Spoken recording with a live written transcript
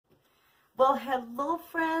Well, hello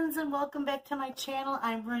friends, and welcome back to my channel.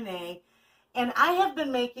 I'm Renee, and I have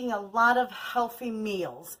been making a lot of healthy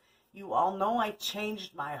meals. You all know I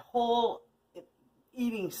changed my whole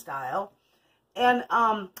eating style, and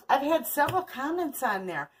I've had several comments on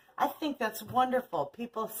there. I think that's wonderful.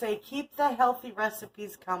 People say keep the healthy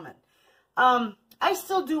recipes coming. I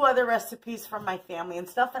still do other recipes from my family and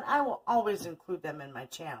stuff, and I will always include them in my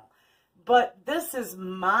channel. But this is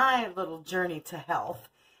my little journey to health,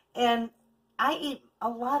 and I eat a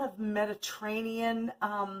lot of Mediterranean,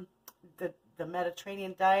 the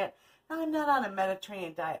Mediterranean diet. Now, I'm not on a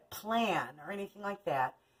Mediterranean diet plan or anything like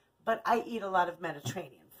that, but I eat a lot of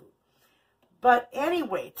Mediterranean food. But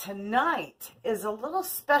anyway, tonight is a little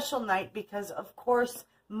special night because, of course,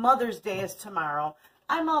 Mother's Day is tomorrow.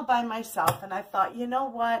 I'm all by myself, and I thought, you know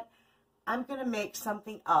what? I'm going to make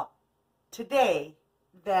something up today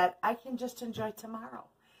that I can just enjoy tomorrow.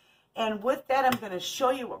 And with that, I'm going to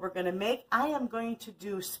show you what we're going to make. I am going to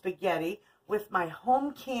do spaghetti with my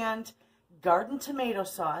home canned garden tomato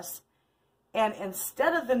sauce. And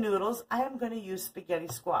instead of the noodles, I am going to use spaghetti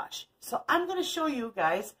squash. So I'm going to show you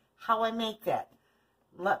guys how I make that.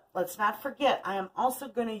 Let's not forget, I am also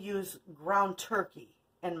going to use ground turkey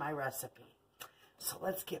in my recipe. So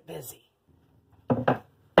let's get busy.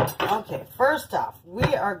 Okay, first off,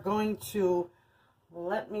 we are going to,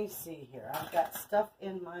 let me see here. I've got stuff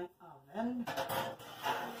in my oven.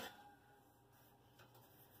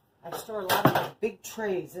 I store a lot of my big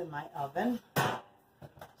trays in my oven.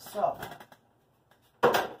 So,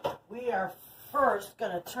 we are first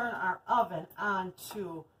going to turn our oven on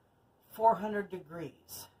to 400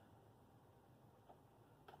 degrees.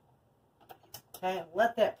 Okay,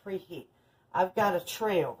 let that preheat. I've got a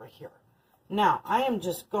tray over here. Now, I am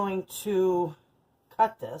just going to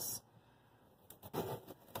cut this.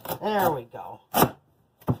 There we go.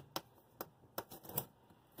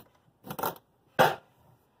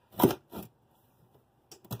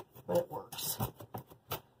 But it works.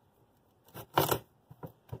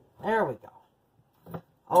 There we go.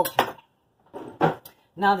 Okay.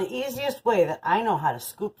 Now, the easiest way that I know how to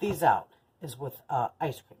scoop these out is with an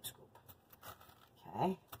ice cream scoop.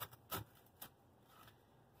 Okay.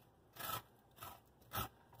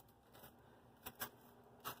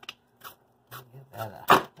 Get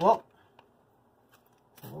that whoop.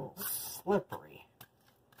 It's a little slippery.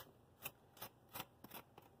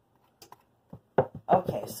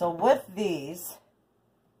 Okay, so with these,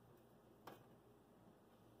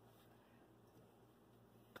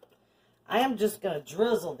 I am just going to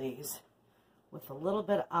drizzle these with a little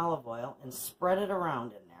bit of olive oil and spread it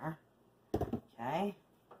around in there. Okay,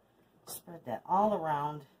 spread that all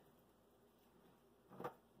around.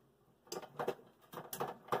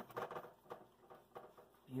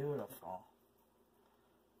 Beautiful.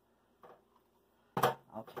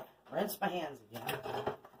 Okay, rinse my hands again.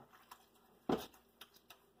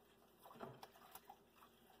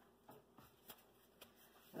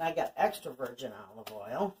 And I got extra virgin olive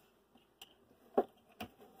oil.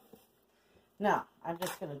 Now, I'm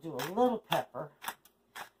just going to do a little pepper.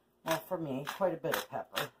 Well, for me, quite a bit of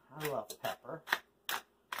pepper. I love pepper.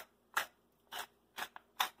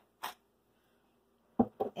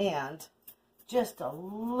 And just a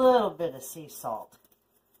little bit of sea salt.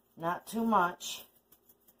 Not too much.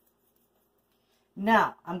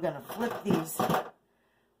 Now, I'm going to flip these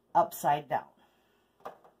upside down.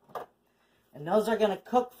 And those are going to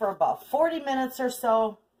cook for about 40 minutes or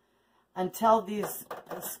so until the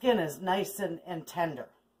skin is nice and tender.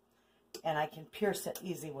 And I can pierce it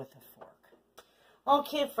easy with a fork.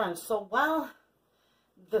 Okay, friends, so while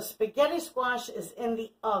the spaghetti squash is in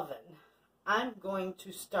the oven, I'm going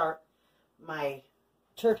to start my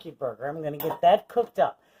turkey burger. I'm going to get that cooked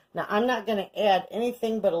up. Now, I'm not going to add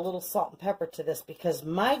anything but a little salt and pepper to this because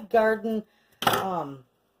my garden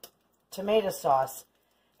tomato sauce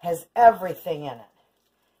has everything in it.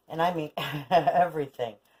 And I mean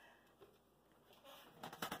everything.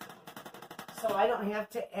 So I don't have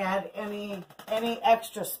to add any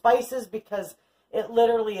extra spices because it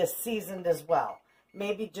literally is seasoned as well.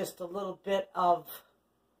 Maybe just a little bit of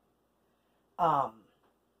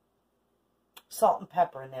salt and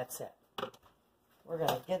pepper, and that's it. We're going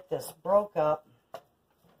to get this broke up.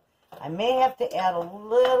 I may have to add a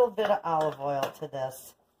little bit of olive oil to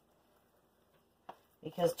this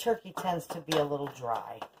because turkey tends to be a little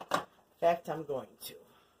dry. In fact, I'm going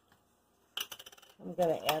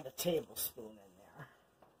to add a tablespoon in there.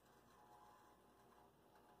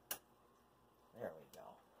 There we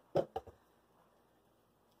go.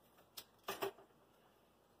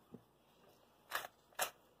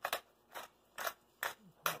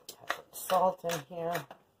 Pepper and salt in here.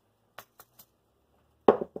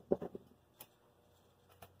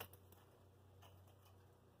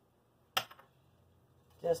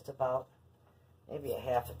 just about maybe a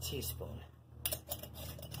half a teaspoon.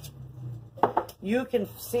 You can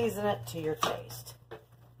season it to your taste.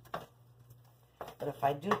 But if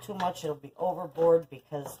I do too much, it'll be overboard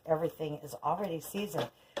because everything is already seasoned.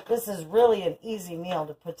 This is really an easy meal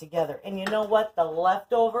to put together. And you know what? The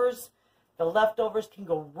leftovers can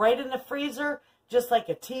go right in the freezer, just like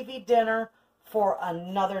a TV dinner for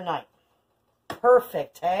another night.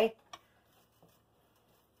 Perfect, hey?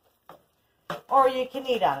 Or you can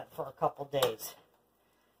eat on it for a couple days.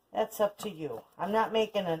 That's up to you. I'm not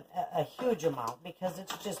making a huge amount because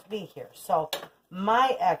it's just me here. So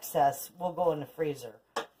my excess will go in the freezer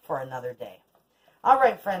for another day. All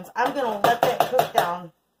right, friends, I'm going to let that cook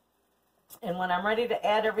down. And when I'm ready to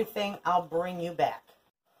add everything, I'll bring you back.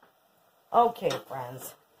 Okay,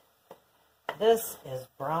 friends, this is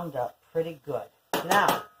browned up pretty good.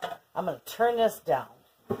 Now, I'm going to turn this down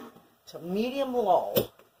to medium-low,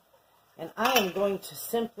 and I am going to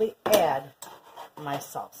simply add my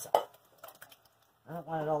salsa. I don't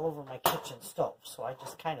want it all over my kitchen stove, so I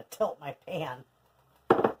just kind of tilt my pan.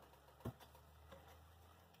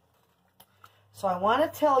 So I want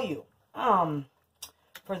to tell you,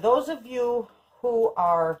 for those of you who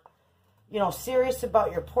are, you know, serious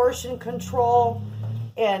about your portion control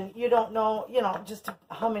and you don't know, you know, just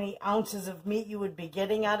how many ounces of meat you would be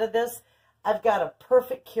getting out of this, I've got a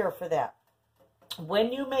perfect cure for that.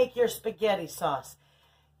 When you make your spaghetti sauce,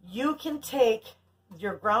 you can take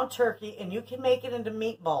your ground turkey and you can make it into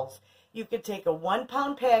meatballs. You could take a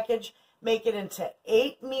 1-pound package, make it into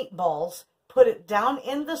 8 meatballs, put it down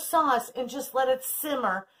in the sauce and just let it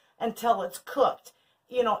simmer until it's cooked.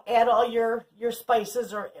 You know, add all your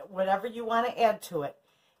spices or whatever you want to add to it.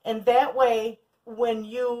 And that way, when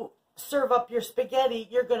you serve up your spaghetti,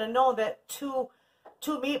 you're going to know that two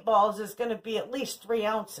meatballs is going to be at least 3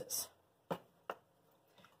 ounces.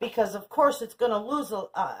 Because, of course, it's going to lose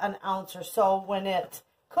an ounce or so when it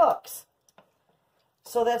cooks.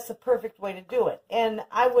 So that's the perfect way to do it. And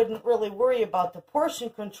I wouldn't really worry about the portion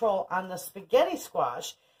control on the spaghetti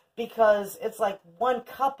squash because it's like 1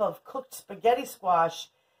 cup of cooked spaghetti squash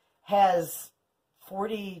has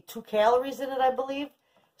 42 calories in it, I believe.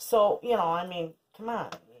 So, you know, I mean, come on.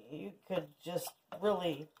 You could just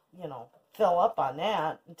really, you know, fill up on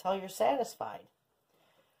that until you're satisfied.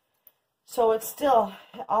 So it's still,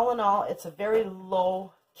 all in all, it's a very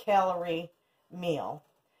low-calorie meal.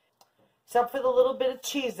 Except for the little bit of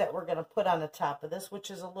cheese that we're going to put on the top of this, which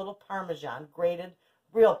is a little Parmesan, grated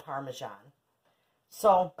real Parmesan.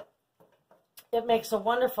 So it makes a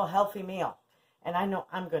wonderful, healthy meal. And I know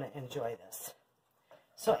I'm going to enjoy this.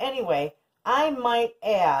 So anyway, I might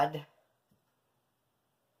add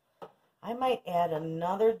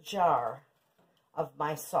another jar of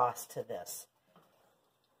my sauce to this.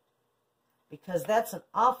 Because that's an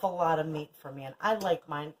awful lot of meat for me. And I like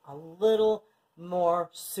mine a little more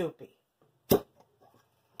soupy.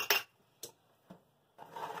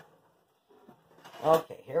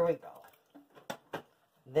 Okay, here we go.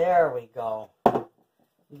 There we go.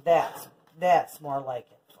 That's more like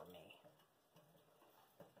it for me.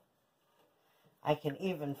 I can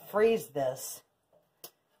even freeze this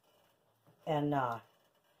and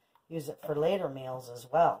use it for later meals as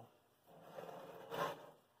well.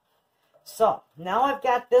 So, now I've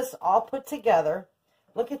got this all put together.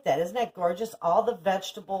 Look at that. Isn't that gorgeous? All the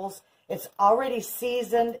vegetables. It's already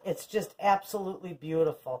seasoned. It's just absolutely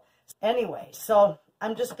beautiful. Anyway, so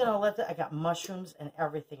I'm just going to let that. I got mushrooms and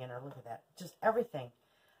everything in there. Look at that. Just everything.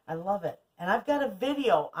 I love it. And I've got a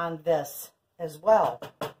video on this as well.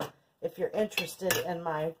 If you're interested in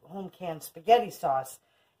my home canned spaghetti sauce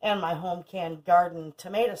and my home canned garden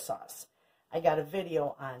tomato sauce. I got a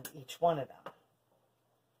video on each one of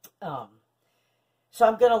them. So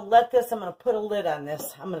I'm going to let this, I'm going to put a lid on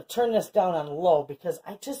this. I'm going to turn this down on low because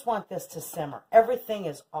I just want this to simmer. Everything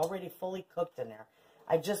is already fully cooked in there.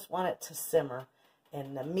 I just want it to simmer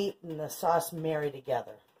and the meat and the sauce marry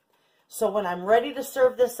together. So when I'm ready to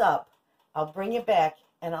serve this up, I'll bring you back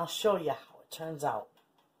and I'll show you how it turns out.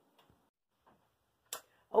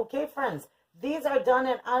 Okay, friends, these are done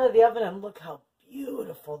and out of the oven, and look how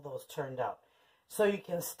beautiful those turned out. So you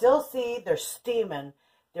can still see they're steaming.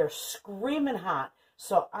 They're screaming hot.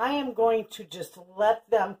 So I am going to just let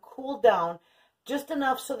them cool down just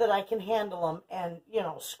enough so that I can handle them and, you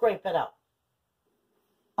know, scrape it out.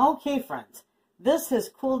 Okay, friends, this has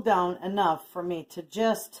cooled down enough for me to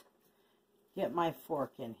just get my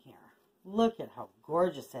fork in here. Look at how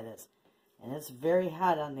gorgeous it is. And it's very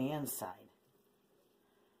hot on the inside.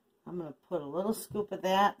 I'm going to put a little scoop of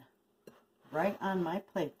that right on my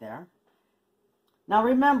plate there. Now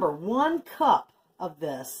remember, 1 cup of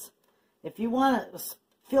this, if you want it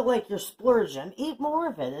feel like you're splurging, eat more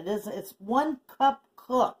of it. It's 1 cup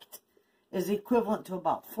cooked is equivalent to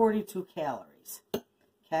about 42 calories.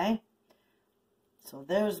 Okay? So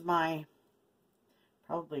there's my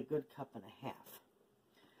probably a good cup and a half.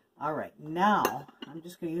 All right, now I'm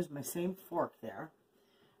just going to use my same fork there.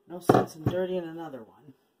 No sense in dirtying another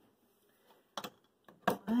one.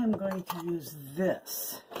 I'm going to use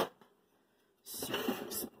this serving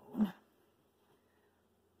spoon.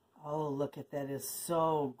 Oh, look at that. It's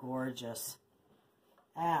so gorgeous.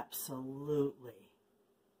 Absolutely.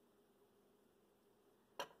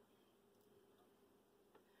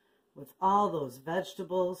 With all those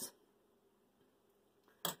vegetables.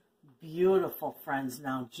 Beautiful, friends.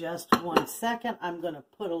 Now, just 1 second. I'm going to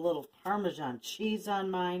put a little Parmesan cheese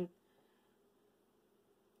on mine.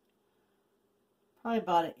 Probably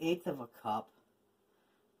about 1/8 of a cup.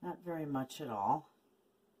 Not very much at all.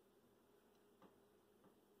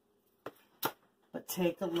 But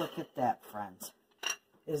take a look at that, friends.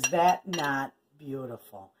 Is that not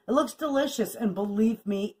beautiful? It looks delicious, and believe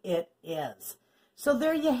me, it is. So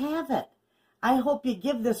there you have it. I hope you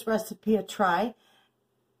give this recipe a try.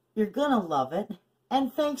 You're going to love it.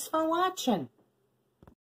 And thanks for watching.